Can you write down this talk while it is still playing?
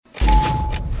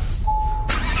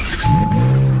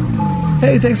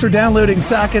Hey, thanks for downloading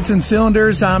Sockets and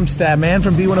Cylinders. I'm StattMan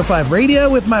from B105 Radio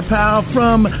with my pal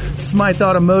from Smyth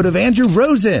Automotive, Andrew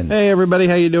Rosen. Hey, everybody.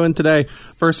 How you doing today?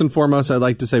 First and foremost, I'd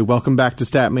like to say welcome back to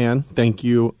StattMan. Thank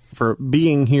you for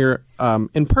being here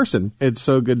in person. It's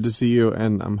so good to see you,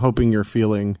 and I'm hoping you're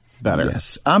feeling better.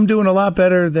 Yes, I'm doing a lot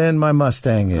better than my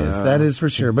Mustang is. That is for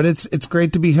sure. But it's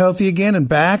great to be healthy again and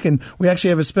back. And we actually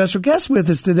have a special guest with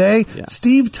us today. Yeah.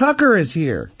 Steve Tucker is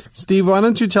here. Steve, why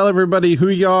don't you tell everybody who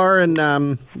you are? And,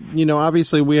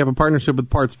 obviously we have a partnership with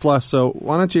Parts Plus. So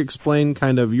why don't you explain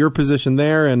kind of your position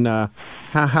there and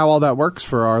how all that works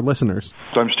for our listeners?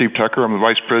 So I'm Steve Tucker. I'm the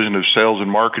Vice President of Sales and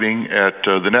Marketing at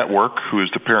The Network, who is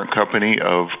the parent company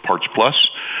of Parts Plus.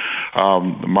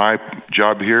 My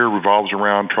job here revolves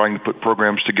around trying to put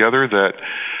programs together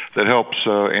that helps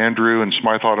Andrew and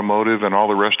Smyth Automotive and all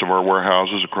the rest of our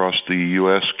warehouses across the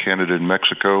U.S., Canada, and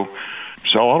Mexico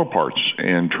sell auto parts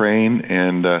and train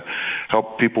and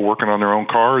help people working on their own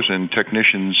cars and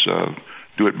technicians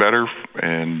do it better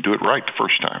and do it right the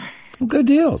first time. Good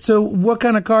deal. So what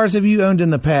kind of cars have you owned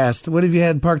in the past? What have you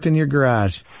had parked in your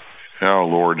garage? Oh,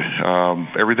 Lord.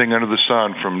 Everything under the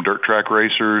sun, from dirt track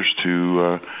racers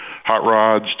to hot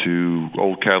rods to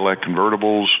old Cadillac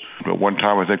convertibles. At one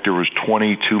time, I think there was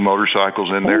 22 motorcycles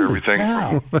in there, everything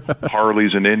from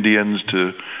Harleys and Indians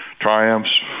to Triumphs.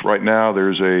 Right now,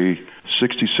 there's a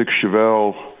 66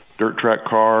 Chevelle dirt track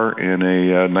car and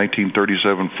a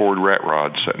 1937 Ford Rat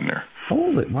Rod sitting there.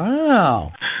 Holy,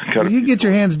 wow. So you get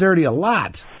your hands dirty a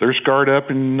lot. They're scarred up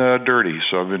and dirty,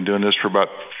 so I've been doing this for about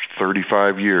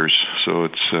 35 years, so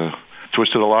it's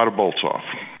twisted a lot of bolts off.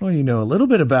 Well, you know a little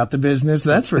bit about the business,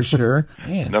 that's for sure.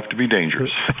 Man. Enough to be dangerous.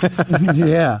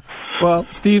 Yeah. Well,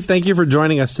 Steve, thank you for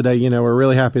joining us today. We're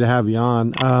really happy to have you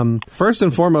on. First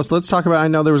and foremost, let's talk about, I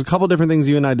know there was a couple different things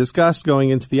you and I discussed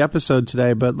going into the episode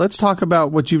today, but let's talk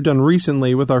about what you've done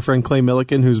recently with our friend Clay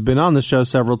Millican, who's been on the show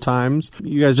several times.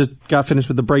 You guys just got finished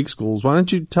with the brake schools. Why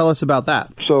don't you tell us about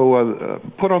that? So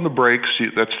Put on the Brakes,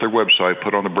 that's their website,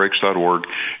 putonthebrakes.org,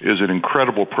 is an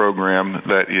incredible program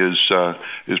that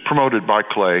is promoted by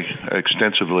Clay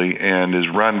extensively and is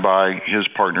run by his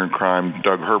partner in crime,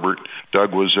 Doug Herbert.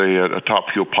 Doug was a top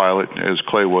fuel pilot, as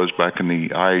Clay was back in the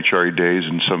IHRA days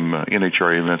and some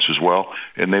NHRA events as well.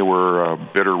 And they were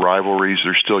bitter rivalries.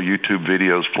 There's still YouTube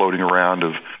videos floating around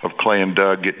of Clay and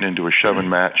Doug getting into a shoving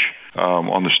match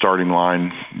on the starting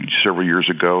line several years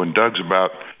ago. And Doug's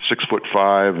about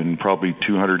 6'5" and probably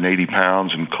 280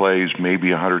 pounds, and Clay's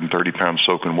maybe 130 pounds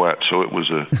soaking wet. So it was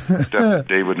a definite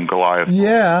David and Goliath.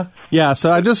 Yeah.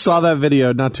 So I just saw that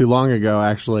video not too long ago.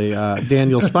 Actually,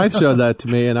 Daniel Smyth showed that to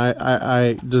me, and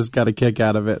I just got a kick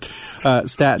out of it.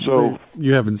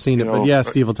 You haven't seen it, but yeah,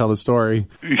 Steve will tell the story.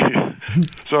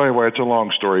 So anyway, it's a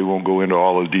long story. We won't go into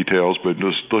all the details, but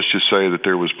let's just say that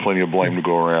there was plenty of blame to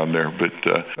go around there. But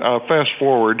fast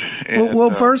forward. And, well,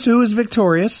 first, who was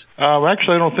victorious?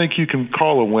 Actually, I don't think you can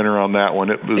call a winner on that one.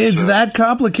 It's that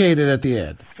complicated at the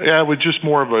end. Yeah, it was just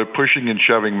more of a pushing and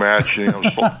shoving match,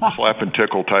 slap and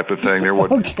tickle type of thing. There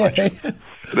wasn't Okay.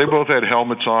 They both had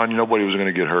helmets on. Nobody was going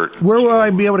to get hurt. Where will I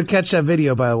be able to catch that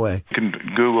video, by the way? You can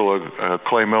Google a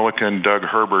Clay Millican, Doug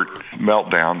Herbert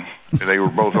meltdown. They were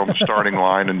both on the starting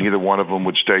line, and neither one of them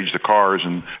would stage the cars.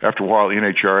 And after a while, the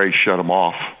NHRA shut them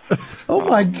off. Oh,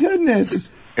 my goodness.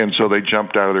 And so they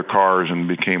jumped out of their cars and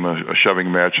became a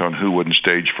shoving match on who wouldn't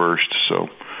stage first. So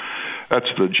that's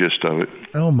the gist of it.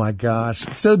 Oh, my gosh.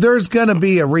 So there's going to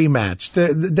be a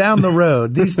rematch down the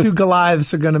road. These two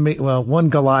Goliaths are going to meet. Well, one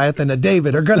Goliath and a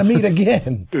David are going to meet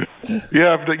again.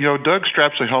 Yeah, Doug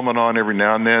straps a helmet on every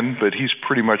now and then, but he's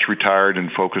pretty much retired and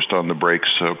focused on the brakes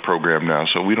program now.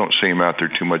 So we don't see him out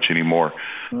there too much anymore,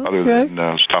 other than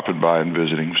stopping by and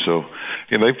visiting. So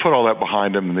they've put all that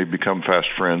behind them, and they've become fast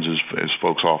friends, as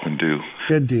folks often do.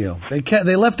 Good deal.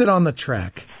 They left it on the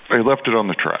track. They left it on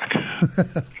the track.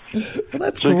 Well,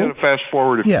 that's cool. So you got to fast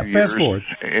forward a few years. Fast forward.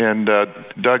 And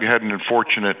Doug had an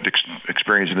unfortunate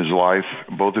experience in his life.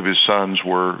 Both of his sons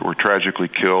were tragically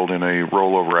killed in a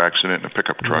rollover accident in a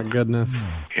pickup truck. Oh, my goodness.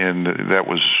 And that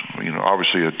was,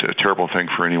 obviously a terrible thing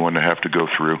for anyone to have to go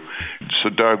through. So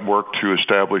Doug worked to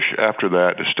establish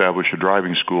a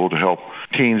driving school to help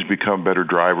teens become better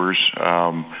drivers.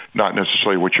 Not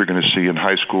necessarily what you're going to see in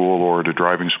high school or at a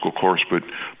driving school course,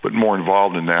 but more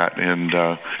involved in that, and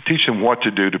teach them what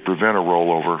to do to prevent a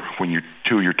rollover when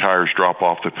two of your tires drop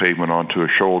off the pavement onto a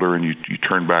shoulder and you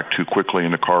turn back too quickly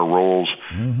and the car rolls.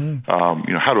 Mm-hmm.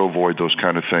 How to avoid those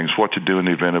kind of things, what to do in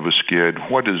the event of a skid,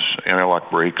 what does anti-lock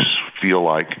brakes feel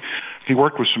like. He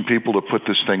worked with some people to put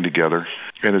this thing together,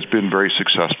 and it's been very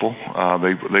successful.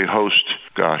 They host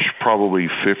probably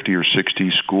 50 or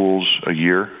 60 schools a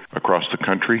year across the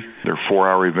country. They're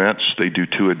 4-hour events. They do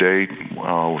 2 a day,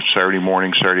 Saturday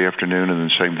morning, Saturday afternoon, and then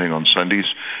same thing on Sundays.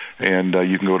 And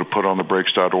you can go to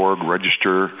putonthebrakes.org,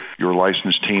 register your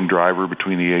licensed teen driver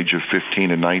between the age of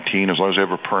 15 and 19. As long as they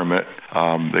have a permit,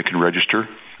 they can register.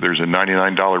 There's a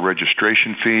 $99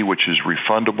 registration fee, which is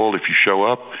refundable if you show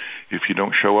up. If you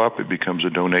don't show up, it becomes a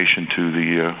donation to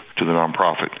the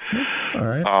nonprofit. That's all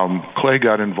right. Clay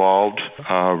got involved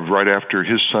right after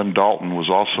his son Dalton was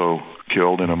also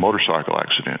killed in a motorcycle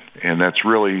accident, and that's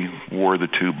really where the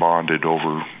two bonded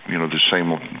over, the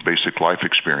same basic life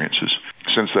experiences.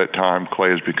 Since that time,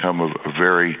 Clay has become a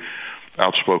very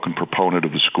outspoken proponent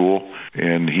of the school,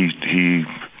 and he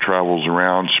travels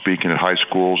around speaking at high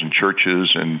schools and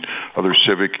churches and other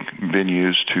civic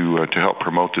venues to help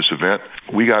promote this event.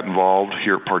 We got involved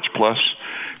here at Parts Plus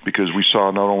because we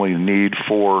saw not only the need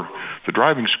for the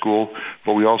driving school,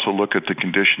 but we also look at the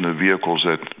condition of the vehicles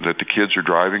that the kids are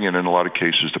driving, and in a lot of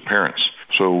cases the parents.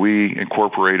 So we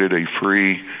incorporated a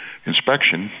free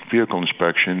vehicle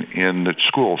inspection in the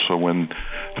school. So when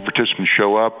the participants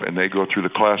show up and they go through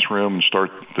the classroom and start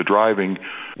the driving,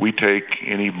 we take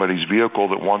anybody's vehicle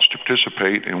that wants to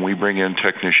participate and we bring in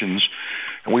technicians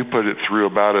and we put it through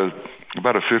about a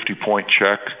 50-point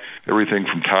check, everything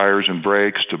from tires and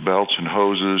brakes to belts and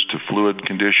hoses to fluid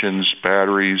conditions,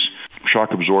 batteries,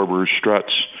 shock absorbers,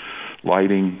 struts,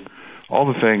 lighting,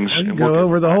 all the things. You go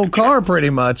over the whole car pretty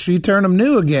much. You turn them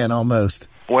new again almost.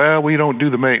 Well, we don't do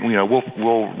the main.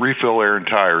 We'll refill air and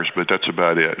tires, but that's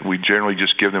about it. We generally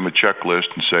just give them a checklist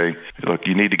and say, look,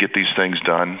 you need to get these things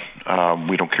done.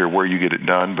 We don't care where you get it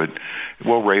done, but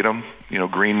we'll rate them.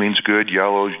 Green means good,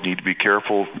 yellow, you need to be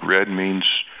careful, red means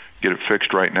get it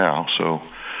fixed right now. So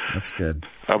that's good.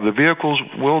 The vehicles,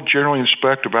 we'll generally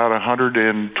inspect about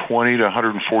 120 to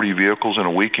 140 vehicles in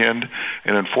a weekend,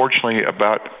 and unfortunately,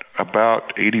 about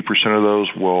 80% of those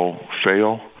will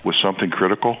fail with something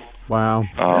critical. Wow.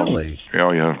 Really?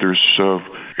 Yeah. There's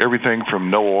everything from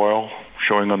no oil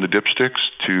showing on the dipsticks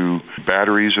to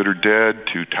batteries that are dead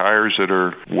to tires that are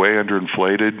way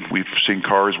underinflated. We've seen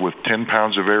cars with 10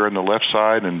 pounds of air on the left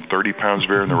side and 30 pounds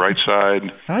of air on the right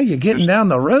side. How are you getting down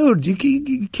the road? You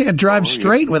can't drive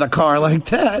straight with a car like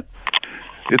that.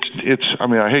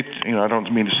 I hate, I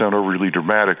don't mean to sound overly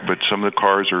dramatic, but some of the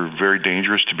cars are very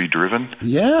dangerous to be driven.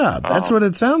 Yeah, that's what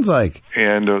it sounds like.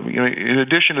 And, in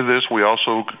addition to this, we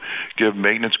also give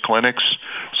maintenance clinics.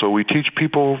 So we teach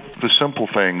people the simple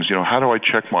things, how do I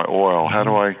check my oil? How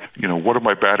do I, what do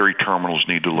my battery terminals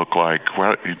need to look like?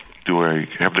 Do I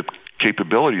have the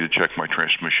capability to check my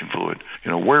transmission fluid?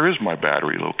 Where is my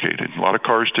battery located? A lot of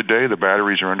cars today, the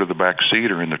batteries are under the back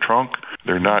seat or in the trunk.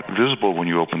 They're not visible when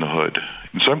you open the hood.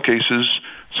 In some cases,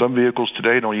 some vehicles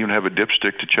today don't even have a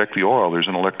dipstick to check the oil. There's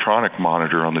an electronic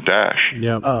monitor on the dash.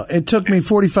 Yep. It took me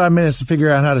 45 minutes to figure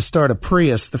out how to start a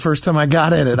Prius the first time I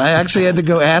got in it. I actually had to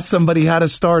go ask somebody how to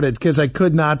start it because I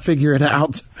could not figure it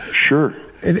out. Sure.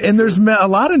 And there's a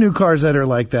lot of new cars that are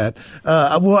like that.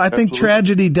 I think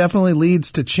tragedy definitely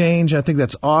leads to change. I think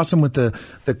that's awesome with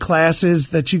the classes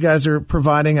that you guys are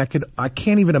providing. I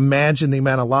can't even imagine the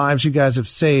amount of lives you guys have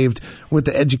saved with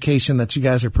the education that you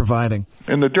guys are providing.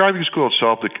 And the driving school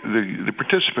itself, the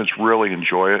participants really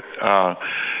enjoy it.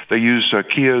 They use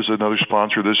Kia as another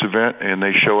sponsor of this event, and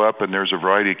they show up, and there's a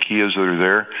variety of Kias that are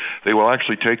there. They will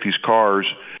actually take these cars,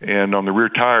 and on the rear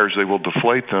tires, they will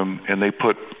deflate them, and they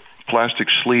put plastic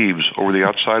sleeves over the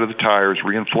outside of the tires,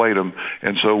 reinflate them,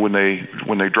 and so when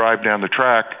they drive down the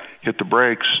track, hit the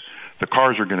brakes, the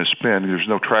cars are going to spin. There's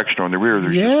no traction on the rear.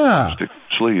 There's just plastic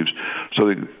sleeves.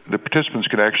 So the participants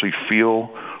can actually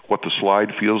feel what the slide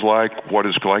feels like, what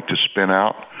it's like to spin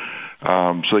out.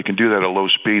 So they can do that at low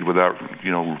speed without,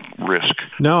 risk.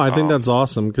 No, I think that's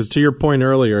awesome because to your point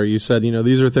earlier, you said,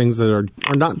 these are things that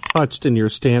are not touched in your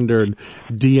standard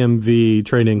DMV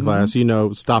training class.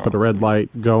 Stop at a red light,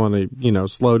 go on a,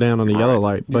 slow down on a yellow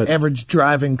light. But average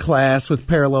driving class with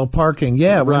parallel parking.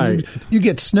 Yeah, right. You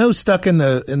get snow stuck in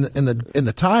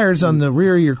the tires on the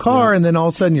rear of your car, and then all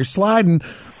of a sudden you're sliding.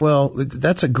 Well,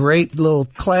 that's a great little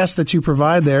class that you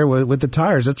provide there with the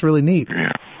tires. That's really neat.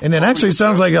 Yeah. And it actually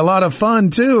sounds like a lot of fun,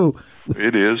 too.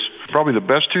 It is. Probably the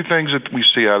best two things that we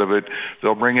see out of it,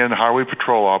 they'll bring in highway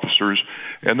patrol officers,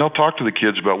 and they'll talk to the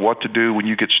kids about what to do when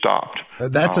you get stopped.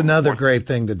 That's another great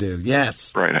thing to do,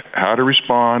 yes. Right. How to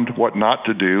respond, what not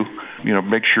to do.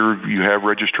 Make sure you have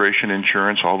registration,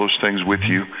 insurance, all those things with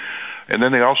you. And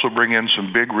then they also bring in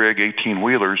some big rig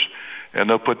 18-wheelers, and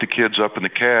they'll put the kids up in the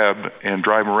cab and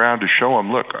drive them around to show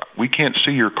them, look, we can't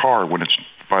see your car when it's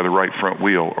by the right front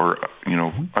wheel or,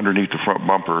 underneath the front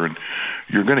bumper, and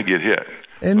you're going to get hit.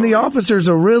 And the officers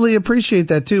will really appreciate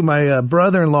that, too. My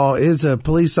brother-in-law is a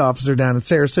police officer down in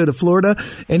Sarasota, Florida,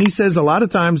 and he says a lot of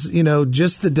times,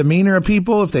 just the demeanor of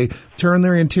people, if they turn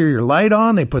their interior light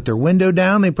on, they put their window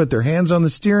down, they put their hands on the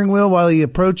steering wheel while he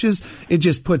approaches, it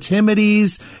just puts him at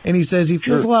ease. And he says he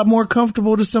feels a lot more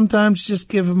comfortable to sometimes just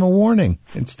give him a warning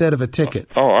instead of a ticket.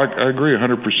 Oh, I agree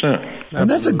 100%. And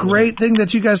that's a great thing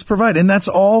that you guys provide. And that's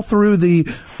all through the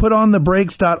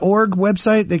putonthebrakes.org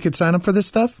website. They could sign up for this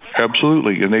stuff?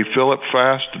 Absolutely. And they fill up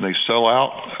fast and they sell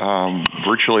out.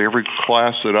 Virtually every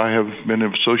class that I have been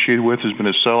associated with has been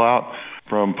a sellout.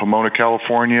 From Pomona,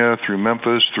 California, through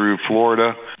Memphis, through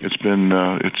Florida, it's been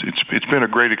a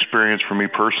great experience for me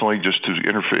personally, just to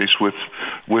interface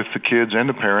with the kids and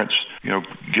the parents.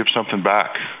 Give something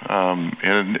back,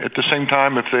 and at the same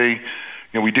time, if they.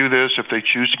 We do this. If they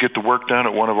choose to get the work done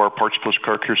at one of our Parts Plus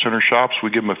Car Care Center shops, we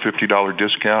give them a $50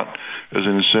 discount as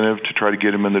an incentive to try to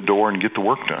get them in the door and get the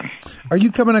work done. Are you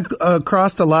coming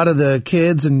across a lot of the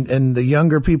kids and the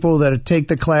younger people that take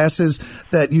the classes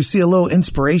that you see a little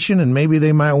inspiration and maybe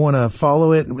they might want to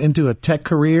follow it into a tech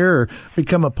career or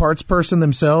become a parts person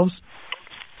themselves?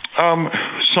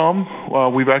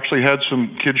 We've actually had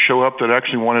some kids show up that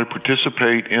actually wanted to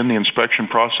participate in the inspection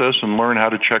process and learn how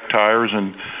to check tires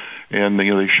and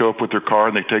they show up with their car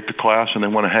and they take the class and they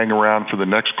want to hang around for the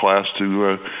next class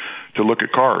to look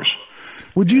at cars.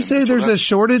 Would you say there's a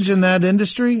shortage in that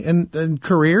industry and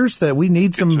careers that we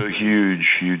need some? It's a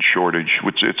huge shortage.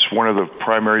 It's one of the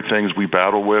primary things we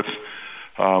battle with.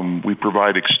 We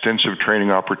provide extensive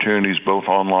training opportunities both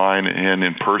online and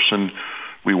in person.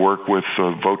 We work with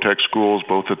VOTEC schools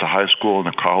both at the high school and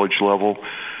the college level.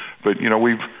 But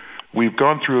We've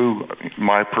gone through,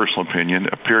 my personal opinion,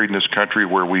 a period in this country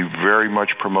where we very much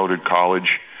promoted college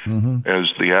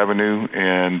as the avenue,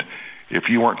 and if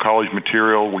you weren't college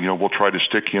material, we'll try to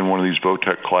stick you in one of these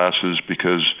VOTEC classes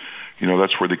because,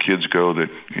 that's where the kids go that,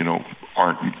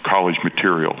 aren't college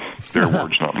material. Their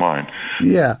words, not mine.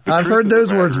 Yeah, I've heard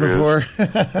those words before.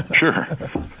 Sure.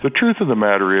 The truth of the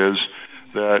matter is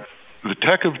that the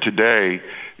tech of today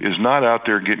is not out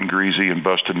there getting greasy and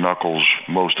busted knuckles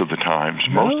most of the times.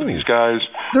 Most of these guys...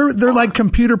 They're like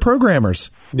computer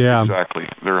programmers. Yeah. Exactly.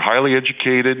 They're highly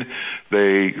educated.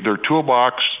 Their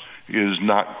toolbox is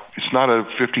not... It's not a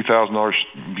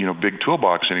 $50,000, big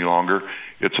toolbox any longer.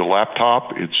 It's a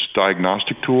laptop. It's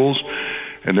diagnostic tools.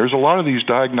 And there's a lot of these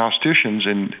diagnosticians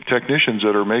and technicians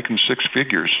that are making six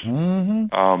figures.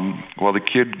 While the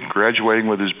kid graduating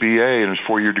with his BA and his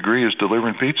 4-year degree is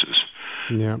delivering pizzas.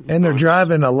 Yeah. And they're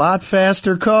driving a lot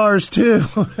faster cars, too.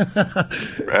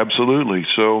 Absolutely.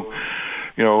 So,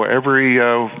 every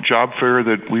job fair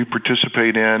that we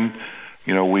participate in,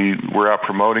 we're out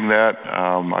promoting that.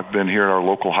 I've been here at our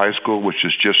local high school, which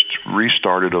has just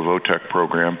restarted a VOTEC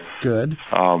program. Good.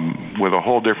 With a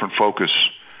whole different focus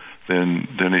than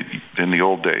the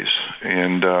old days.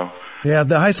 And yeah,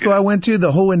 the high school I went to,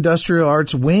 the whole industrial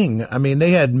arts wing. I mean, they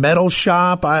had metal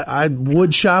shop. I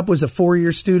wood shop was a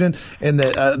 4-year student, and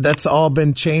that's all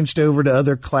been changed over to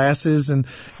other classes. And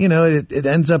it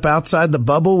ends up outside the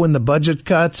bubble when the budget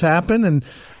cuts happen, and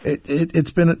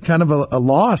it's been kind of a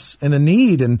loss and a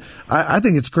need. And I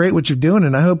think it's great what you're doing,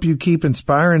 and I hope you keep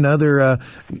inspiring other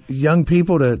young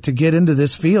people to get into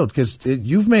this field because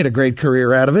you've made a great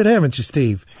career out of it, haven't you,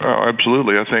 Steve? Oh,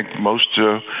 absolutely. I think most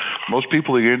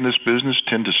people that get in this business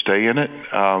tend to stay in it.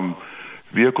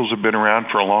 Vehicles have been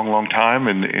around for a long, long time,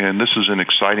 and this is an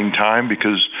exciting time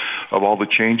because of all the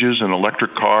changes in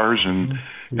electric cars and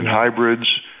hybrids.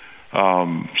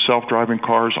 Self-driving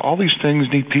cars, all these things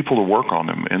need people to work on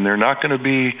them, and they're not going to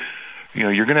be,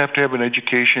 you're going to have an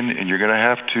education, and you're going to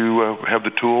have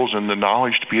the tools and the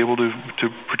knowledge to be able to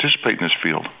participate in this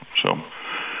field. So,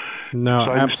 no,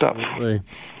 absolutely. Stuff.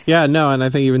 Yeah, no, and I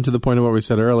think even to the point of what we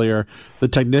said earlier, the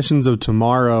technicians of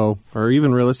tomorrow, or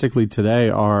even realistically today,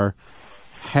 are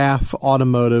half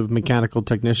automotive mechanical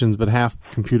technicians, but half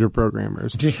computer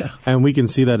programmers. Yeah. And we can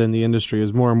see that in the industry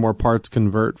as more and more parts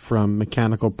convert from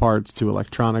mechanical parts to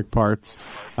electronic parts.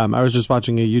 I was just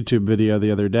watching a YouTube video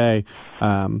the other day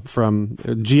from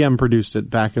GM produced it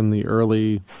back in the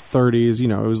early 30s.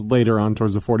 It was later on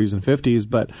towards the 40s and 50s,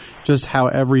 but just how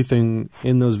everything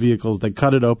in those vehicles, they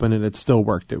cut it open and it still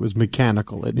worked. It was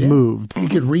mechanical. It moved. You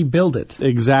could rebuild it.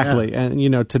 Exactly. Yeah.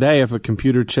 And, today if a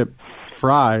computer chip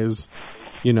fries,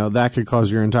 that could cause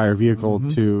your entire vehicle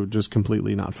to just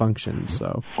completely not function.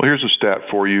 So, well, here's a stat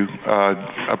for you.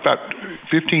 About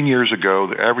 15 years ago,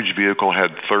 the average vehicle had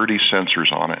 30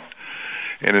 sensors on it,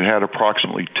 and it had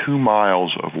approximately 2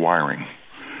 miles of wiring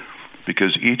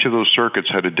because each of those circuits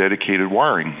had a dedicated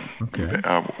wiring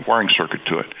circuit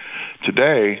to it.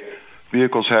 Today,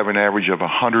 vehicles have an average of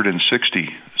 160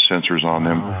 sensors on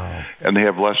them, and they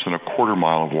have less than a quarter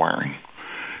mile of wiring,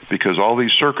 because all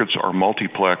these circuits are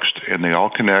multiplexed, and they all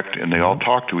connect, and they all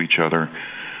talk to each other.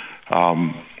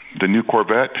 The new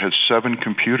Corvette has 7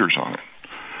 computers on it.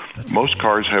 That's Most amazing.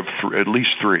 cars have at least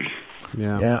 3.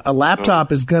 Yeah, a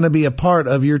laptop is going to be a part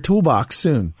of your toolbox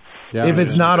soon. Yeah, if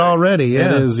it's not already,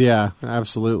 yeah. It is, yeah,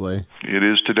 absolutely. It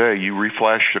is today. You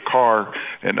reflash the car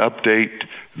and update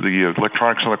the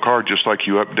electronics on the car just like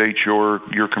you update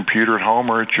your computer at home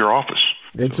or at your office.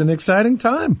 It's an exciting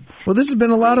time. Well, this has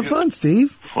been a lot of fun,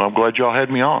 Steve. Well, I'm glad y'all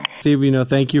had me on. Steve,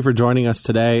 thank you for joining us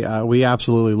today. We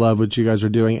absolutely love what you guys are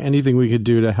doing. Anything we could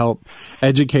do to help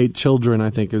educate children,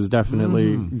 I think, is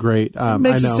definitely great. It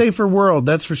makes a safer world,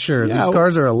 that's for sure. Yeah. These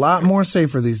cars are a lot more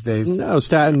safer these days. No,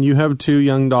 Staten, you have 2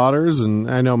 young daughters, and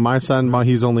I know my son, well,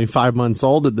 he's only 5 months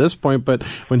old at this point, but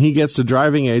when he gets to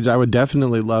driving age, I would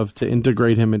definitely love to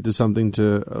integrate him into something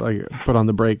to like put on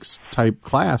the brakes type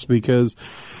class, because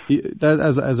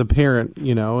as a parent,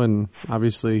 and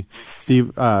obviously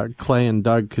Steve, Clay and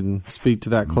Doug can speak to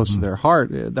that close to their heart.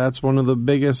 That's one of the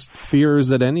biggest fears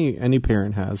that any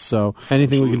parent has. So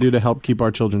anything we can do to help keep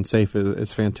our children safe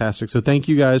is fantastic. So thank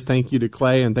you guys. Thank you to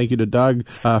Clay and thank you to Doug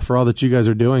for all that you guys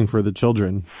are doing for the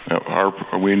children.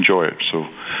 We enjoy it. So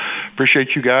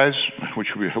appreciate you guys, which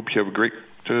we hope you have a great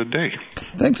day.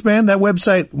 Thanks, man. That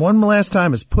website, one last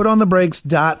time, is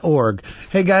putonthebrakes.org.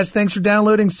 Hey, guys, thanks for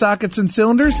downloading Sockets and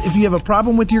Cylinders. If you have a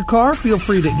problem with your car, feel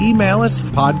free to email us.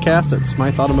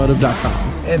 podcast@smythautomotive.com.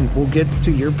 And we'll get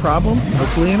to your problem,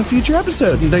 hopefully, in a future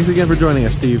episode. And thanks again for joining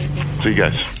us, Steve. See you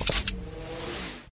guys.